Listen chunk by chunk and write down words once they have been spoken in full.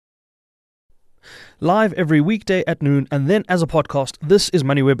Live every weekday at noon, and then as a podcast, this is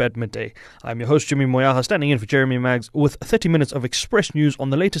MoneyWeb at midday. I'm your host, Jimmy Moyaha, standing in for Jeremy Maggs with 30 minutes of express news on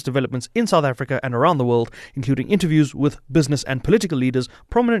the latest developments in South Africa and around the world, including interviews with business and political leaders,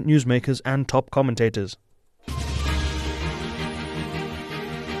 prominent newsmakers, and top commentators.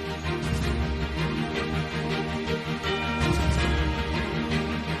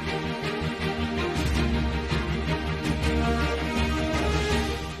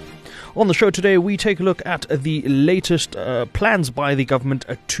 On the show today, we take a look at the latest plans by the government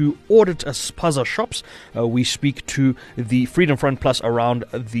to audit spaza shops. We speak to the Freedom Front Plus around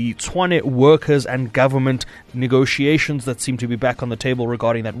the Tshwane workers and government negotiations that seem to be back on the table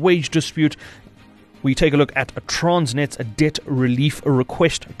regarding that wage dispute. We take a look at Transnet's debt relief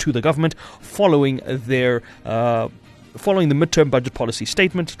request to the government following the midterm budget policy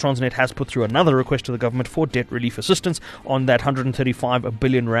statement. Transnet has put through another request to the government for debt relief assistance on that 135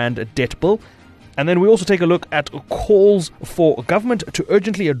 billion rand debt bill. And then we also take a look at calls for government to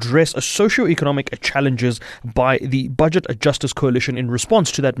urgently address socio-economic challenges by the Budget Justice Coalition in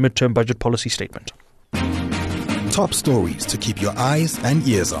response to that midterm budget policy statement. Top stories to keep your eyes and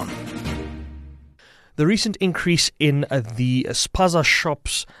ears on. The recent increase in the spaza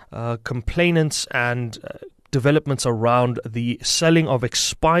shops complainants and developments around the selling of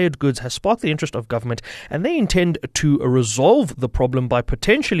expired goods has sparked the interest of government, and they intend to resolve the problem by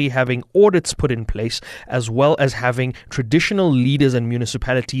potentially having audits put in place, as well as having traditional leaders and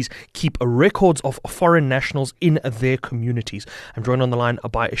municipalities keep records of foreign nationals in their communities. I'm joined on the line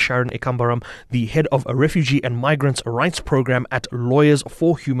by Sharon Ekambaram, the head of a refugee and migrants rights program at Lawyers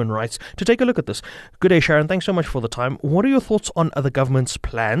for Human Rights, to take a look at this. Good day, Sharon. Thanks so much for the time. What are your thoughts on the government's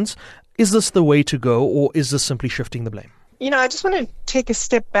plans? Is this the way to go, or is this simply shifting the blame? I just want to take a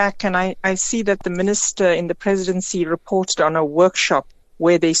step back, and I see that the minister in the presidency reported on a workshop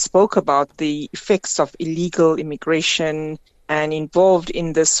where they spoke about the effects of illegal immigration, and involved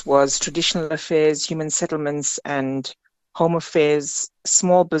in this was traditional affairs, human settlements, and home affairs,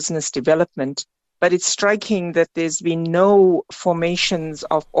 small business development. But it's striking that there's been no formations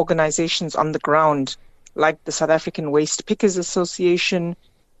of organizations on the ground, like the South African Waste Pickers Association,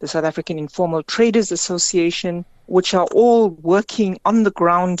 the South African Informal Traders Association, which are all working on the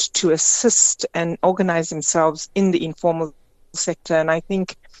ground to assist and organize themselves in the informal sector. And I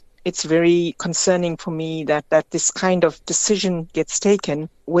think it's very concerning for me that this kind of decision gets taken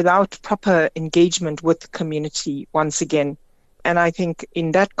without proper engagement with the community once again. And I think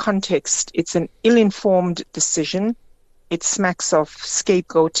in that context, it's an ill-informed decision. It smacks of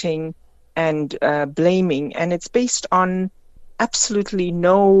scapegoating and blaming, and it's based on absolutely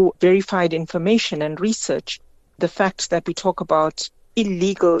no verified information and research. The fact that we talk about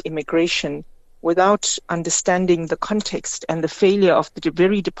illegal immigration without understanding the context and the failure of the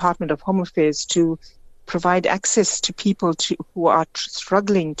very Department of Home Affairs to provide access to people who are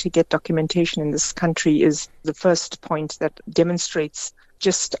struggling to get documentation in this country is the first point that demonstrates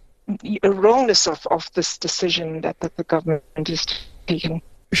just the wrongness of this decision that the government is taking.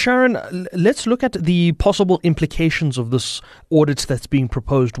 Sharon, let's look at the possible implications of this audit that's being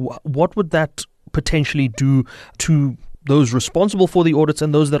proposed. What would that potentially do to those responsible for the audits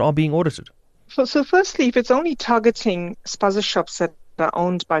and those that are being audited? So firstly, if it's only targeting spaza shops that are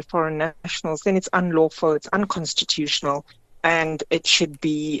owned by foreign nationals, then it's unlawful, it's unconstitutional, and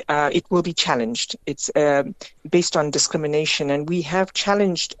it will be challenged. It's based on discrimination, and we have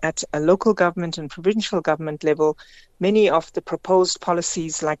challenged at a local government and provincial government level many of the proposed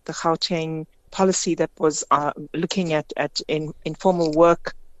policies, like the Gauteng policy that was looking at informal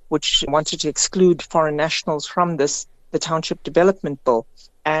work, which wanted to exclude foreign nationals from the Township Development Bill.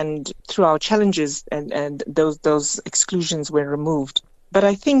 And through our challenges, and those exclusions were removed. But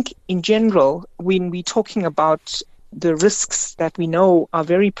I think in general, when we're talking about the risks that we know are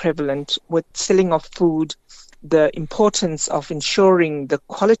very prevalent with selling of food, the importance of ensuring the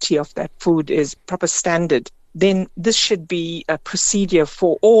quality of that food is proper standard, then this should be a procedure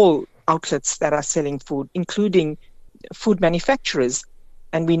for all outlets that are selling food, including food manufacturers.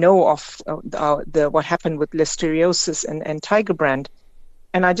 And we know of what happened with listeriosis and Tiger Brand.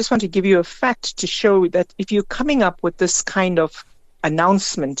 And I just want to give you a fact to show that if you're coming up with this kind of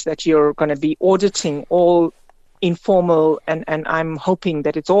announcement that you're going to be auditing all informal, and I'm hoping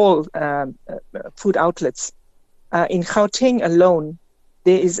that it's all food outlets, in Gauteng alone,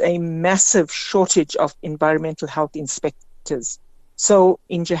 there is a massive shortage of environmental health inspectors. So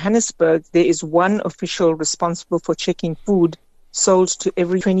in Johannesburg, there is one official responsible for checking food sold to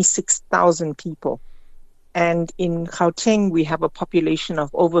every 26,000 people. And in Gauteng, we have a population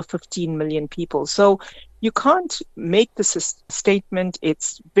of over 15 million people. So you can't make this a statement.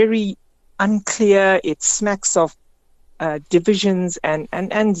 It's very unclear. It smacks of divisions and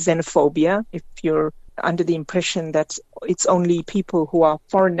xenophobia. If you're under the impression that it's only people who are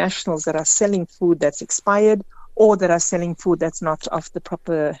foreign nationals that are selling food that's expired or that are selling food that's not of the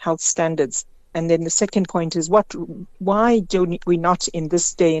proper health standards. And then the second point is why do we not in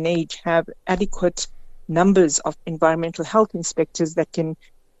this day and age have adequate numbers of environmental health inspectors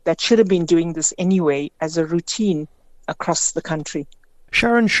that should have been doing this anyway as a routine across the country?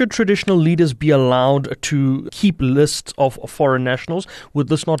 Sharon, should traditional leaders be allowed to keep lists of foreign nationals? Would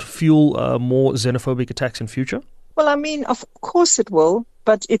this not fuel more xenophobic attacks in future? Well, I mean, of course it will,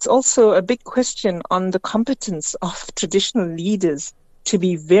 but it's also a big question on the competence of traditional leaders to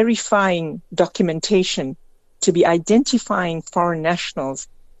be verifying documentation, to be identifying foreign nationals,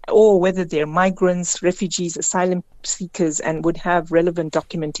 or whether they're migrants, refugees, asylum seekers, and would have relevant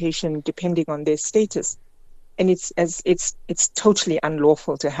documentation depending on their status. And it's totally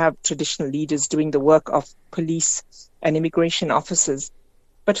unlawful to have traditional leaders doing the work of police and immigration officers.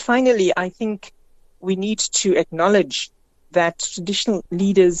 But finally, I think we need to acknowledge that traditional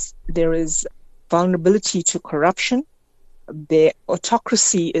leaders, there is vulnerability to corruption. Their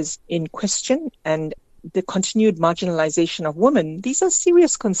autocracy is in question, and the continued marginalization of women. These are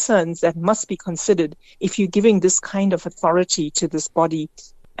serious concerns that must be considered if you're giving this kind of authority to this body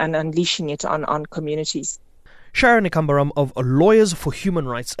and unleashing it on communities. Sharon Ikambaram of Lawyers for Human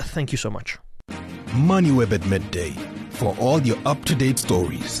Rights, thank you so much. MoneyWeb at midday for all your up-to-date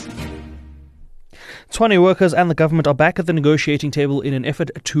stories. Tshwane workers and the government are back at the negotiating table in an effort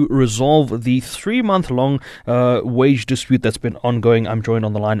to resolve the 3-month-long wage dispute that's been ongoing. I'm joined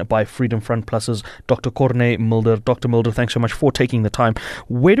on the line by Freedom Front Plus's Dr. Tshwane Mulder. Dr. Mulder, thanks so much for taking the time.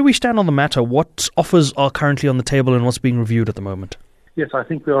 Where do we stand on the matter? What offers are currently on the table and what's being reviewed at the moment? Yes, I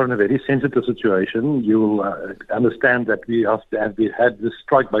think we are in a very sensitive situation. You'll understand that we have had this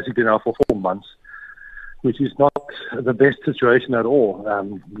strike basically now for 4 months, which is not the best situation at all.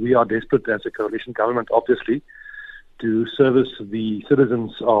 We are desperate as a coalition government, obviously, to service the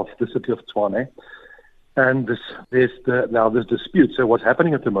citizens of the city of Tshwane. And there's now this dispute. So what's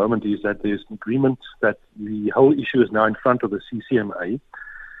happening at the moment is that there's an agreement that the whole issue is now in front of the CCMA.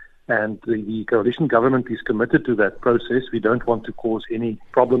 And the coalition government is committed to that process. We don't want to cause any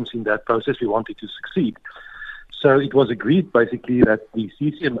problems in that process. We want it to succeed. So it was agreed basically that the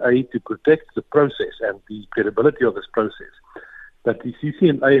CCMA, to protect the process and the credibility of this process, that the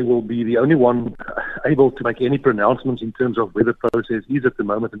CCMA will be the only one able to make any pronouncements in terms of where the process is at the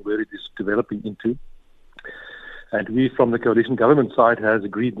moment and where it is developing into. And we from the coalition government side has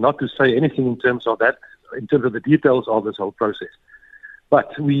agreed not to say anything in terms of that, in terms of the details of this whole process.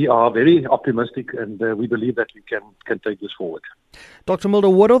 But we are very optimistic and we believe that we can take this forward. Dr. Mulder,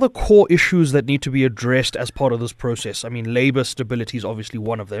 what are the core issues that need to be addressed as part of this process? I mean, labour stability is obviously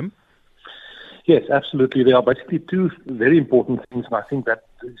one of them. Yes, absolutely. There are basically two very important things, and I think that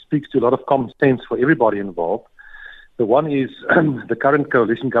speaks to a lot of common sense for everybody involved. The one is the current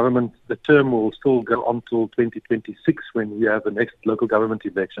coalition government, the term will still go on till 2026 when we have the next local government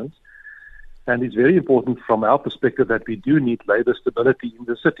elections. And it's very important from our perspective that we do need labour stability in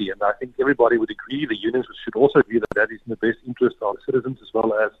the city. And I think everybody would agree, the unions should also agree that that is in the best interest of the citizens as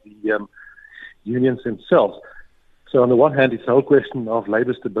well as the unions themselves. So on the one hand, it's the whole question of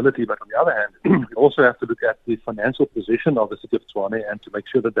labour stability, but on the other hand, we also have to look at the financial position of the city of Tshwane and to make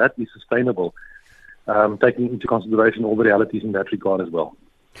sure that that is sustainable, taking into consideration all the realities in that regard as well.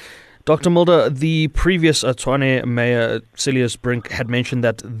 Dr. Mulder, the previous Tshwane Mayor, Celius Brink, had mentioned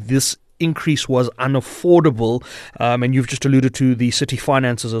that this increase was unaffordable, and you've just alluded to the city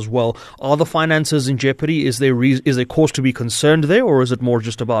finances as well. Are the finances in jeopardy? Is there cause to be concerned there, or is it more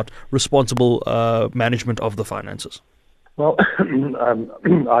just about responsible management of the finances? Well,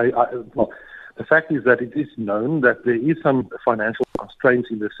 the fact is that it is known that there is some financial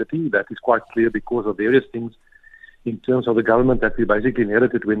constraints in the city. That is quite clear because of various things in terms of the government that we basically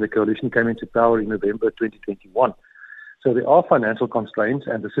inherited when the coalition came into power in November 2021. So there are financial constraints,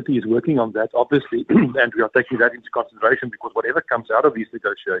 and the city is working on that, obviously, and we are taking that into consideration because whatever comes out of these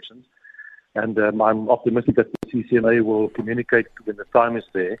negotiations, and I'm optimistic that the CCMA will communicate when the time is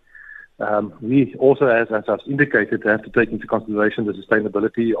there. We also, as I've indicated, have to take into consideration the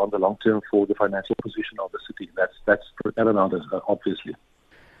sustainability on the long term for the financial position of the city. That's paramount, obviously.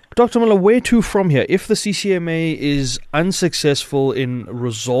 Dr. Muller, where to from here? If the CCMA is unsuccessful in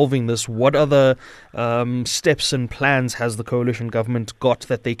resolving this, what other steps and plans has the coalition government got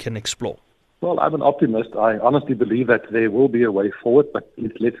that they can explore? Well, I'm an optimist. I honestly believe that there will be a way forward, but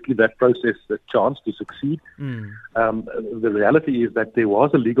let's give that process a chance to succeed. The reality is that there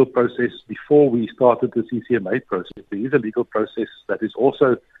was a legal process before we started the CCMA process. There is a legal process that is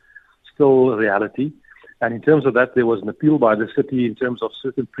also still a reality. And in terms of that, there was an appeal by the city in terms of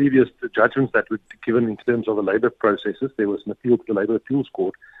certain previous judgments that were given in terms of the labour processes. There was an appeal to the Labour Appeals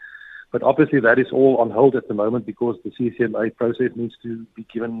Court. But obviously that is all on hold at the moment because the CCMA process needs to be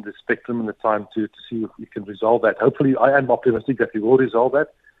given the spectrum and the time to see if we can resolve that. Hopefully, I am optimistic that we will resolve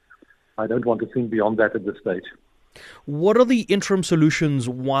that. I don't want to think beyond that at this stage. What are the interim solutions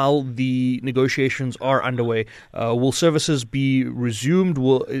while the negotiations are underway? Will services be resumed?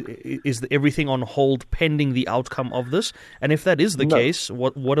 Is everything on hold pending the outcome of this? And if that is the case,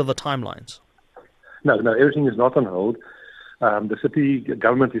 what are the timelines? No, everything is not on hold. The city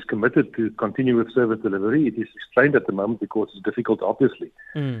government is committed to continue with service delivery. It is restrained at the moment because it's difficult, obviously.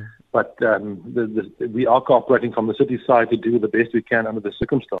 But we are cooperating from the city side to do the best we can under the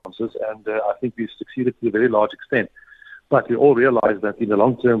circumstances, and I think we've succeeded to a very large extent. But we all realize that in the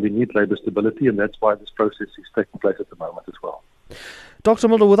long term we need labour stability, and that's why this process is taking place at the moment as well. Dr.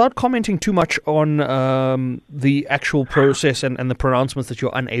 Mulder, without commenting too much on the actual process and the pronouncements that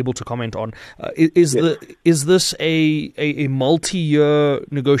you're unable to comment on, is this a multi-year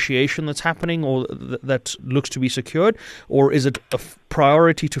negotiation that's happening or that looks to be secured, or is it a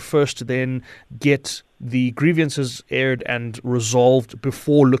priority to first then get the grievances aired and resolved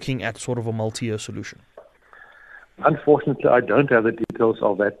before looking at sort of a multi-year solution? Unfortunately, I don't have the details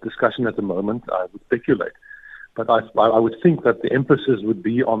of that discussion at the moment. I would speculate. But I would think that the emphasis would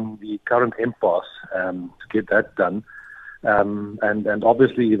be on the current impasse to get that done. And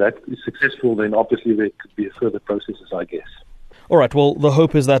obviously, if that is successful, then obviously there could be further processes, I guess. All right. Well, the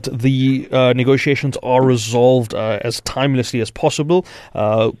hope is that the negotiations are resolved as timelessly as possible.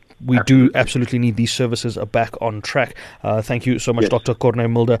 We do absolutely need these services back on track. Thank you so much, yes. Dr.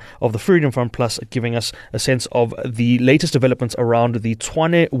 Corne Mulder of the Freedom Front Plus, giving us a sense of the latest developments around the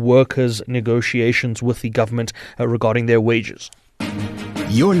Tshwane workers' negotiations with the government regarding their wages.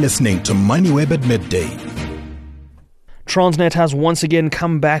 You're listening to MoneyWeb at Midday. Transnet has once again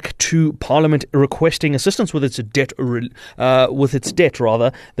come back to Parliament requesting assistance with its debt.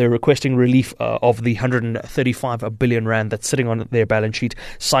 They're requesting relief of the 135 billion rand that's sitting on their balance sheet,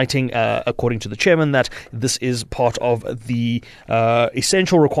 citing, according to the chairman, that this is part of the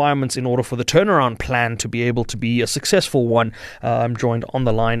essential requirements in order for the turnaround plan to be able to be a successful one. I'm joined on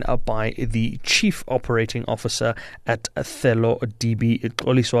the line by the Chief Operating Officer at Thelo DB,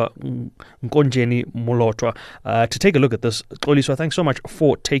 Xoliswa Nkonjeni Molotwa, to take a look at this. Xoliswa, thanks so much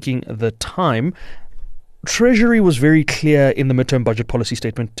for taking the time. Treasury was very clear in the midterm budget policy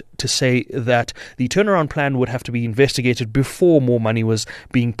statement to say that the turnaround plan would have to be investigated before more money was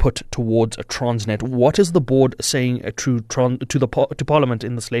being put towards Transnet. What is the board saying to Parliament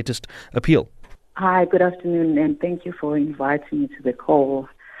in this latest appeal? Hi, good afternoon, and thank you for inviting me to the call.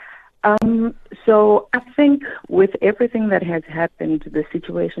 So I think with everything that has happened, the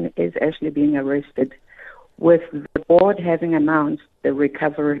situation is actually being arrested, with the board having announced the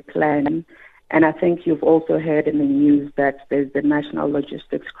recovery plan. And I think you've also heard in the news that there's the National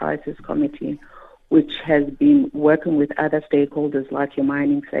Logistics Crisis Committee, which has been working with other stakeholders like your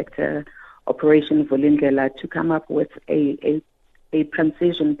mining sector, Operation Vulindlela, to come up with a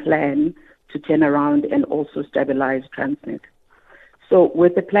transition plan to turn around and also stabilize Transnet. So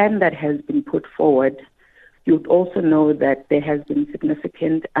with the plan that has been put forward, you'd also know that there has been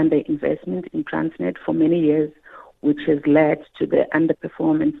significant underinvestment in Transnet for many years, which has led to the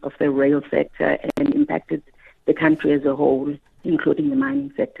underperformance of the rail sector and impacted the country as a whole, including the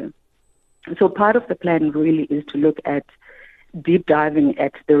mining sector. So part of the plan really is to look at deep diving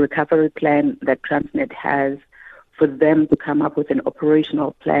at the recovery plan that Transnet has, for them to come up with an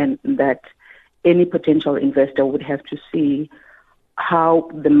operational plan that any potential investor would have to see how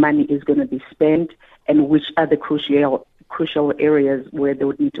the money is going to be spent and which are the crucial areas where they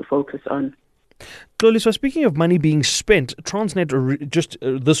would need to focus on. So speaking of money being spent, Transnet just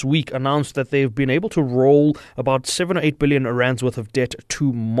this week announced that they've been able to roll about 7 or 8 billion rands worth of debt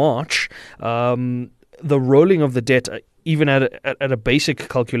to March. The rolling of the debt, even at a basic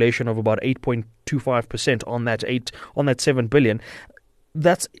calculation of about 8.25% on that 7 billion,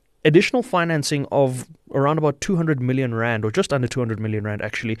 that's additional financing of around about 200 million rand, or just under 200 million rand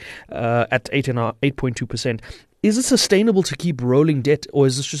actually, at 8.2%. Is it sustainable to keep rolling debt, or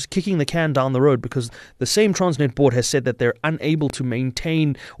is this just kicking the can down the road? Because the same Transnet board has said that they're unable to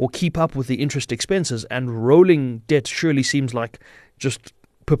maintain or keep up with the interest expenses, and rolling debt surely seems like just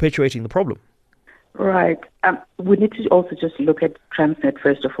perpetuating the problem. Right. We need to also just look at Transnet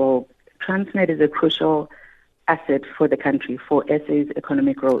first of all. Transnet is a crucial asset for the country, for SA's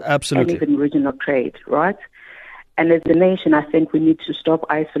economic growth. Absolutely. And even regional trade, right? And as a nation, I think we need to stop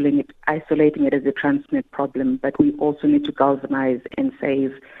isolating it as a Transnet problem, but we also need to galvanize and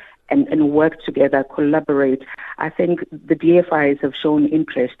save and work together, collaborate. I think the DFIs have shown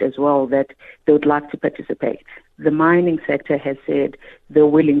interest as well that they would like to participate. The mining sector has said they're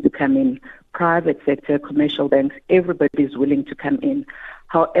willing to come in. Private sector, commercial banks, everybody is willing to come in.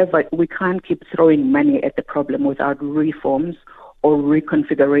 However, we can't keep throwing money at the problem without reforms or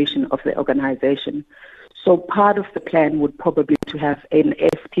reconfiguration of the organization. So part of the plan would probably to have an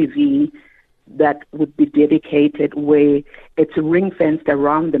SPV that would be dedicated where it's ring-fenced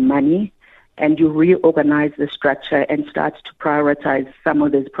around the money and you reorganize the structure and start to prioritize some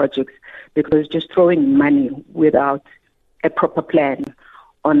of these projects, because just throwing money without a proper plan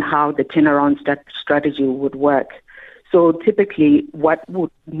on how the turnaround strategy would work. So typically what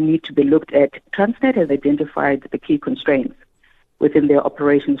would need to be looked at, Transnet has identified the key constraints within their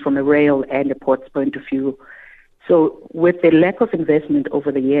operations from a rail and a port's point of view. So with the lack of investment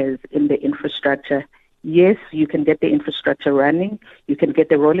over the years in the infrastructure, yes, you can get the infrastructure running, you can get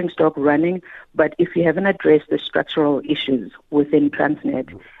the rolling stock running, but if you haven't addressed the structural issues within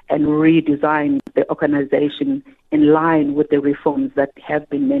Transnet and redesigned the organization in line with the reforms that have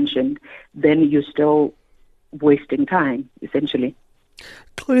been mentioned, then you're still wasting time, essentially.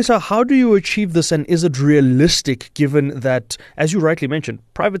 Clarissa, how do you achieve this, and is it realistic given that, as you rightly mentioned,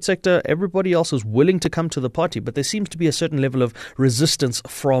 private sector, everybody else is willing to come to the party, but there seems to be a certain level of resistance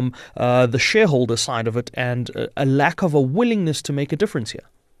from the shareholder side of it and a lack of a willingness to make a difference here?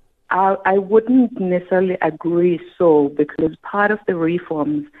 I wouldn't necessarily agree so, because part of the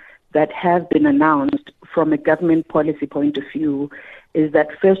reforms that have been announced from a government policy point of view is that,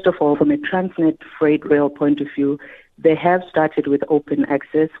 first of all, from a Transnet freight rail point of view, they have started with open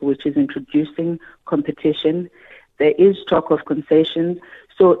access, which is introducing competition. There is talk of concessions.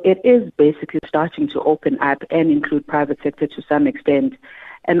 So it is basically starting to open up and include private sector to some extent.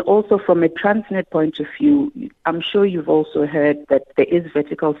 And also from a Transnet point of view, I'm sure you've also heard that there is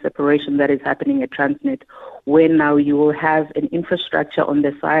vertical separation that is happening at Transnet, where now you will have an infrastructure on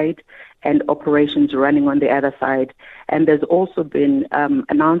the side and operations running on the other side. And there's also been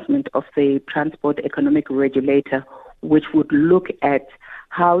announcement of the Transport Economic Regulator, which would look at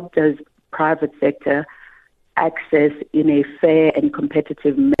how does private sector access in a fair and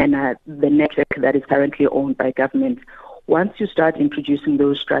competitive manner the network that is currently owned by government. Once you start introducing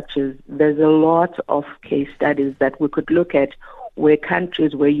those structures, there's a lot of case studies that we could look at where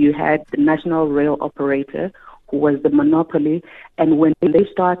countries where you had the national rail operator who was the monopoly, and when they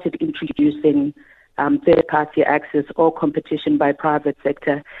started introducing third-party access or competition by private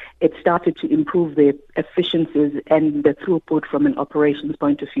sector, it started to improve the efficiencies and the throughput from an operations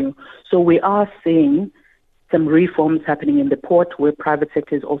point of view. So we are seeing some reforms happening in the port where private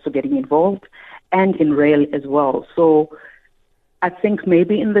sector is also getting involved, and in rail as well. So I think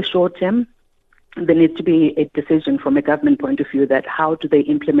maybe in the short term, there needs to be a decision from a government point of view that how do they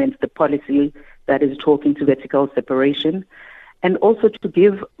implement the policy that is talking to vertical separation, and also to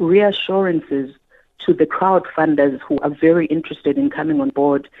give reassurances to the crowdfunders who are very interested in coming on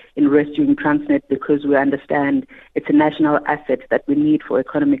board in rescuing Transnet, because we understand it's a national asset that we need for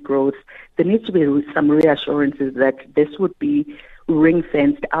economic growth. There needs to be some reassurances that this would be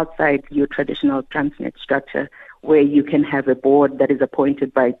ring-fenced outside your traditional Transnet structure, where you can have a board that is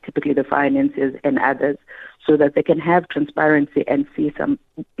appointed by typically the financiers and others, so that they can have transparency and see some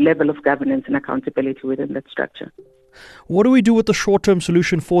level of governance and accountability within that structure. What do we do with the short-term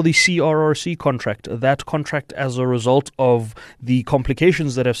solution for the CRRC contract? That contract, as a result of the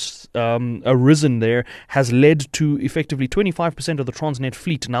complications that have arisen there, has led to effectively 25% of the Transnet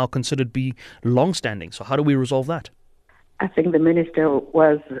fleet now considered be long-standing. So how do we resolve that? I think the minister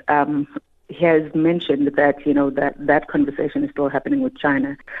he has mentioned that, that conversation is still happening with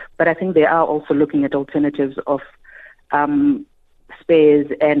China. But I think they are also looking at alternatives of spares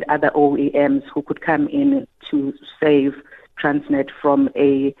and other OEMs who could come in to save Transnet from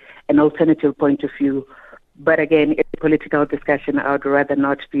an alternative point of view. But again, it's a political discussion. I would rather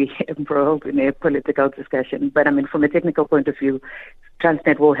not be embroiled in a political discussion. But I mean, from a technical point of view,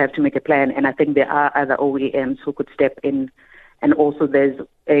 Transnet will have to make a plan. And I think there are other OEMs who could step in. And also there's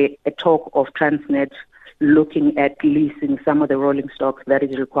a talk of Transnet looking at leasing some of the rolling stock that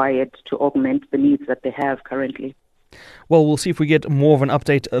is required to augment the needs that they have currently. Well, we'll see if we get more of an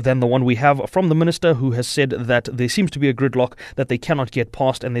update than the one we have from the minister, who has said that there seems to be a gridlock that they cannot get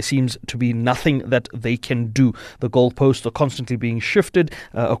past, and there seems to be nothing that they can do. The goalposts are constantly being shifted,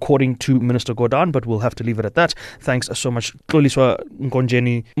 according to Minister Gordhan, but we'll have to leave it at that. Thanks so much, Tloliswa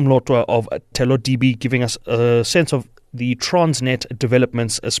Nkonjeni Mlotwa of TeloDB, giving us a sense of the Transnet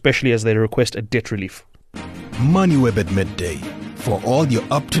developments, especially as they request a debt relief. MoneyWeb at midday for all your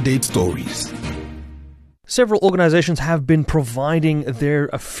up-to-date stories. Several organizations have been providing their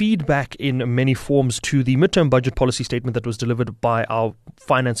feedback in many forms to the midterm budget policy statement that was delivered by our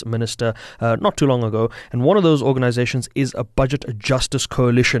finance minister not too long ago. And one of those organizations is a Budget Justice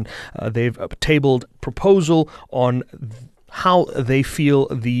Coalition. They've tabled proposal on how they feel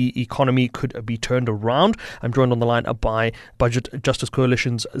the economy could be turned around. I'm joined on the line by Budget Justice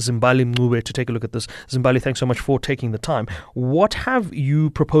Coalition's Zimbali Mncube to take a look at this. Zimbali, thanks so much for taking the time. What have you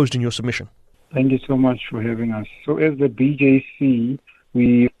proposed in your submission? Thank you so much for having us. So as the BJC,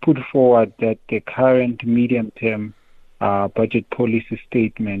 we put forward that the current medium-term budget policy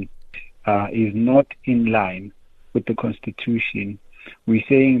statement is not in line with the Constitution. We're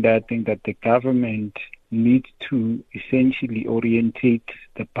saying that the government needs to essentially orientate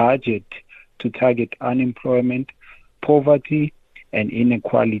the budget to target unemployment, poverty, and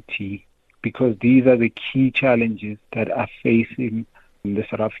inequality, because these are the key challenges that are facing the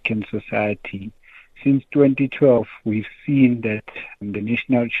South African society. Since 2012, we've seen that the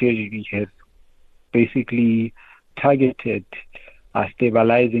National Treasury has basically targeted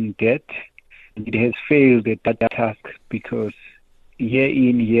stabilizing debt. It has failed at that task because year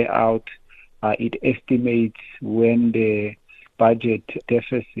in, year out, it estimates when the budget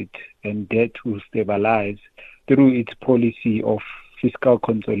deficit and debt will stabilize through its policy of fiscal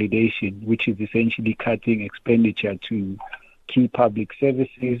consolidation, which is essentially cutting expenditure to key public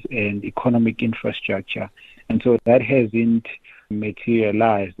services and economic infrastructure. And so that hasn't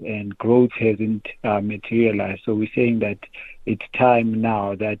materialized and growth hasn't materialized. So we're saying that it's time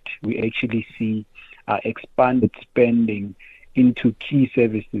now that we actually see expanded spending into key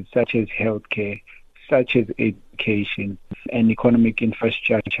services such as healthcare, such as education and economic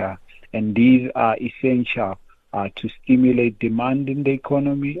infrastructure. And these are essential to stimulate demand in the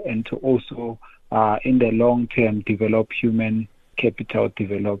economy and to also in the long term develop human capital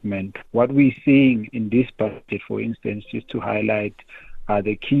development. What we're seeing in this budget, for instance, just to highlight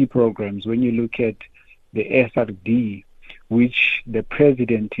the key programs, when you look at the SRD, which the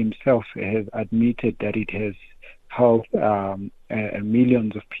president himself has admitted that it has helped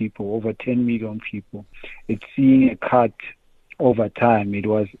millions of people, over 10 million people, it's seeing a cut over time.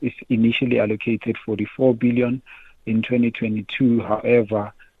 It's initially allocated 44 billion in 2022.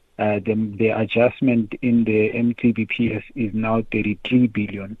 However, the adjustment in the MTBPS is now 33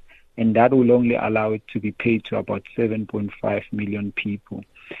 billion, and that will only allow it to be paid to about 7.5 million people.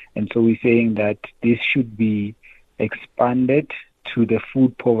 And so we're saying that this should be expanded to the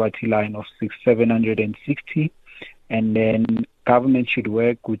food poverty line of 760, and then government should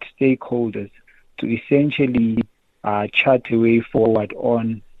work with stakeholders to essentially chart a way forward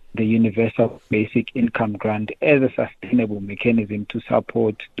on the universal basic income grant as a sustainable mechanism to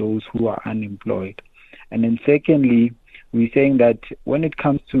support those who are unemployed. And then secondly, we're saying that when it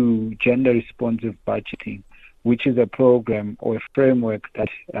comes to gender responsive budgeting, which is a program or a framework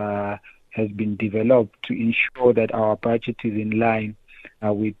that has been developed to ensure that our budget is in line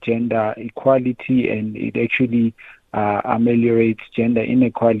with gender equality and it actually ameliorates gender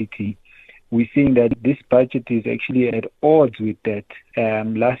inequality, we're seeing that this budget is actually at odds with that.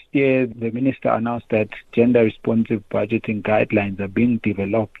 Last year, the minister announced that gender-responsive budgeting guidelines are being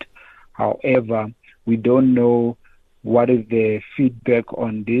developed. However, we don't know what is the feedback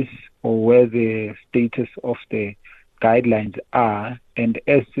on this or where the status of the guidelines are. And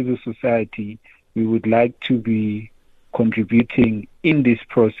as civil society, we would like to be contributing in this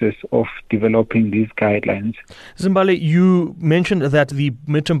process of developing these guidelines. Zimbali, you mentioned that the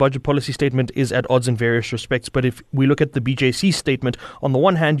midterm budget policy statement is at odds in various respects, but if we look at the BJC statement, on the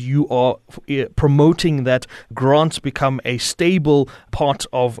one hand, you are promoting that grants become a stable part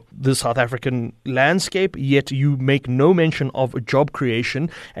of the South African landscape, yet you make no mention of job creation,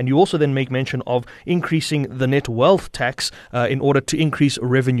 and you also then make mention of increasing the net wealth tax in order to increase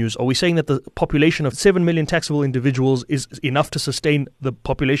revenues. Are we saying that the population of 7 million taxable individuals is enough to sustain the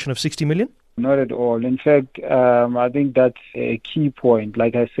population of 60 million? Not at all. In fact, I think that's a key point.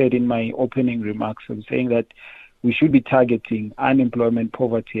 Like I said in my opening remarks, I'm saying that we should be targeting unemployment,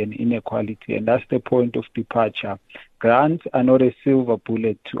 poverty, and inequality, and that's the point of departure. Grants are not a silver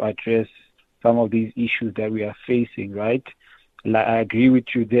bullet to address some of these issues that we are facing, right? I agree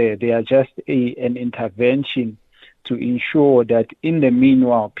with you there. They are just an intervention to ensure that in the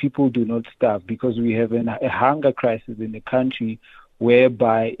meanwhile, people do not starve, because we have a hunger crisis in the country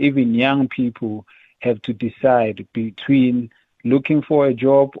whereby even young people have to decide between looking for a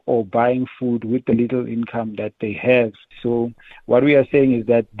job or buying food with the little income that they have. So what we are saying is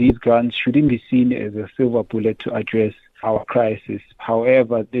that these grants shouldn't be seen as a silver bullet to address our crisis.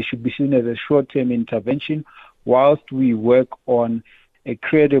 However, they should be seen as a short-term intervention whilst we work on a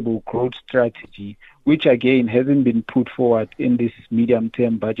credible growth strategy which again hasn't been put forward in this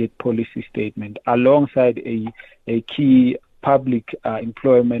medium-term budget policy statement, alongside a key public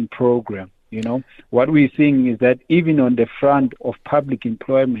employment program. What we're seeing is that even on the front of public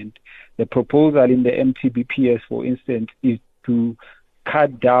employment, the proposal in the MTBPS, for instance, is to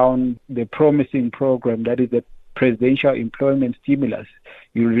cut down the promising program that is the presidential employment stimulus.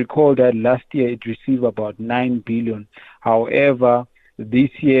 You'll recall that last year it received about 9 billion. However,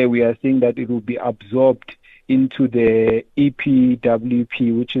 this year we are seeing that it will be absorbed into the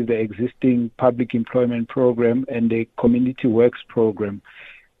EPWP, which is the existing public employment program, and the community works program.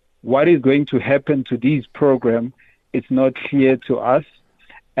 What is going to happen to these programs, it's not clear to us.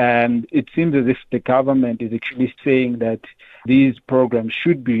 And it seems as if the government is actually saying that these programs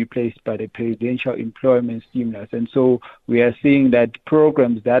should be replaced by the presidential employment stimulus. And so we are seeing that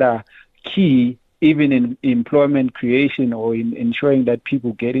programs that are key, even in employment creation or in ensuring that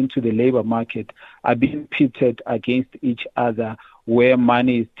people get into the labor market, are being pitted against each other, where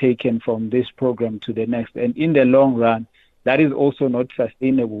money is taken from this program to the next. And in the long run, that is also not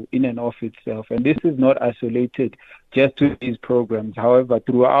sustainable in and of itself. And this is not isolated just to these programs. However,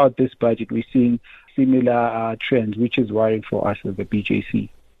 throughout this budget, we're seeing similar trends, which is worrying for us as the BJC.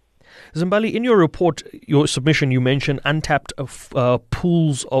 Zimbali, in your report, your submission, you mentioned untapped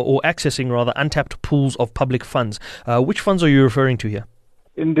pools or accessing rather untapped pools of public funds. Which funds are you referring to here?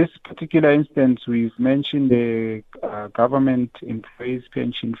 In this particular instance, we've mentioned the Government Employees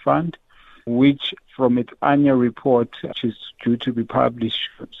Pension Fund, which from its annual report, which is due to be published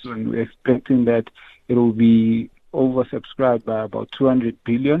soon, we're expecting that it will be oversubscribed by about 200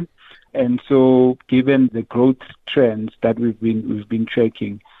 billion. And so given the growth trends that we've been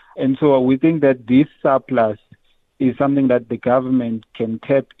tracking, and so we think that this surplus is something that the government can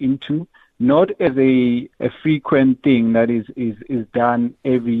tap into, not as a frequent thing that is done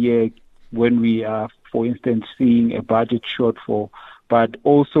every year when we are, for instance, seeing a budget shortfall, but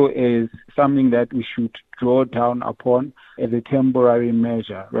also as something that we should draw down upon as a temporary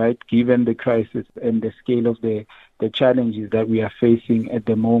measure, right, given the crisis and the scale of the challenges that we are facing at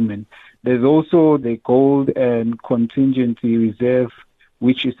the moment. There's also the gold and contingency reserve,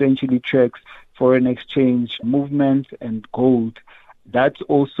 which essentially tracks foreign exchange movements and gold. That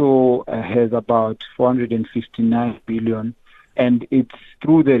also has about 459 billion. And it's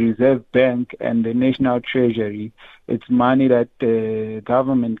through the Reserve Bank and the National Treasury. It's money that the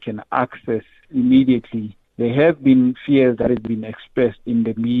government can access immediately. There have been fears that have been expressed in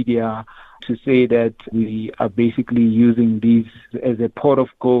the media to say that we are basically using these as a pot of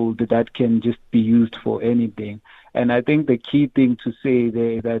gold that can just be used for anything. And I think the key thing to say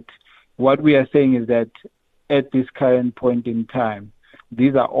there that what we are saying is that at this current point in time,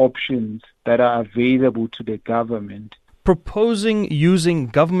 these are options that are available to the government. Proposing using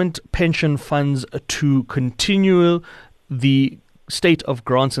government pension funds to continue the state of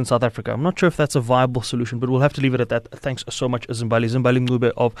grants in South Africa. I'm not sure if that's a viable solution, but we'll have to leave it at that. Thanks so much, Zimbali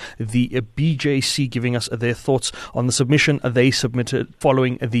Ngube of the BJC, giving us their thoughts on the submission they submitted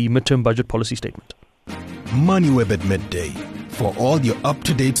following the midterm budget policy statement. MoneyWeb at midday for all your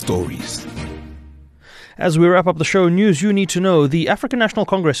up-to-date stories. As we wrap up the show, news you need to know. The African National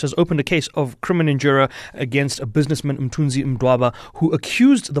Congress has opened a case of crimen injuria against businessman Mthunzi Mdwaba, who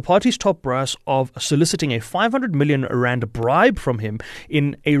accused the party's top brass of soliciting a 500 million rand bribe from him.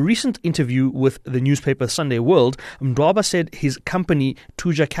 In a recent interview with the newspaper Sunday World, Mdwaba said his company,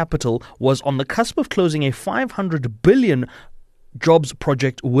 Tuja Capital, was on the cusp of closing a 500 billion jobs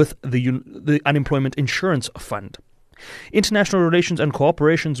project with the Unemployment Insurance Fund. International Relations and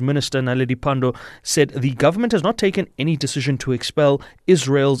Cooperations Minister Naledi Pandor said the government has not taken any decision to expel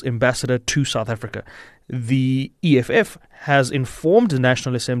Israel's ambassador to South Africa. The EFF has informed the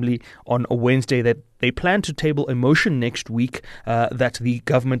National Assembly on a Wednesday that they plan to table a motion next week that the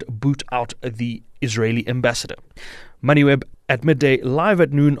government boot out the Israeli ambassador. MoneyWeb at midday, live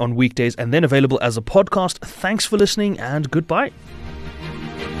at noon on weekdays, and then available as a podcast. Thanks for listening and goodbye.